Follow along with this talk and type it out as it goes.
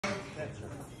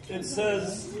It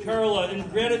says, Carla, in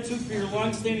gratitude for your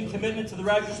long-standing commitment to the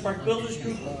Rogers Park Builders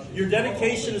Group, your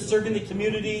dedication to serving the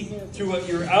community through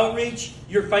your outreach,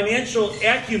 your financial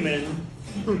acumen,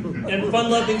 and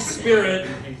fun-loving spirit,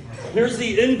 here's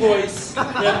the invoice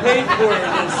that paid for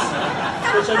this,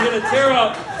 which I'm going to tear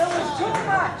up. It was too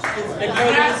much. And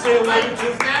Carla, you say a word or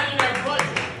two?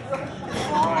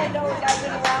 All I know is I've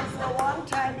been around for a long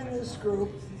time in this group,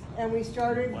 and we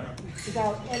started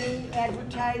without any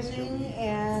advertising,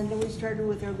 and then we started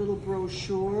with our little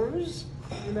brochures.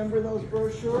 Remember those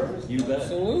brochures? You bet.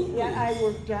 Absolutely. Yeah, I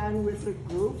worked on with the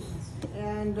group,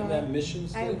 and that mission I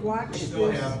statement? watched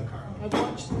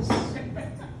this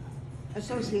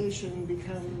association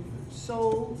become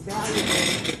so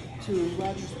valuable to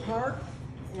Rogers Park,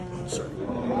 and to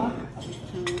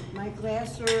Mike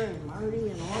Glasser and Marty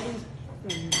and all these,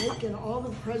 and Nick and all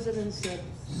the presidents that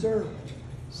served.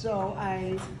 So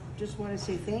I just want to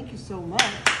say thank you so much.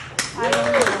 I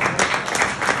guess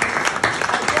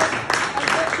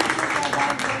you think I'm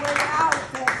on the way out.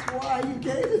 That's why you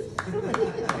gave it to me.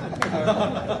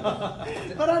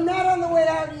 But I'm not on the way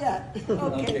out yet.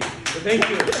 Okay. Thank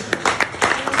you.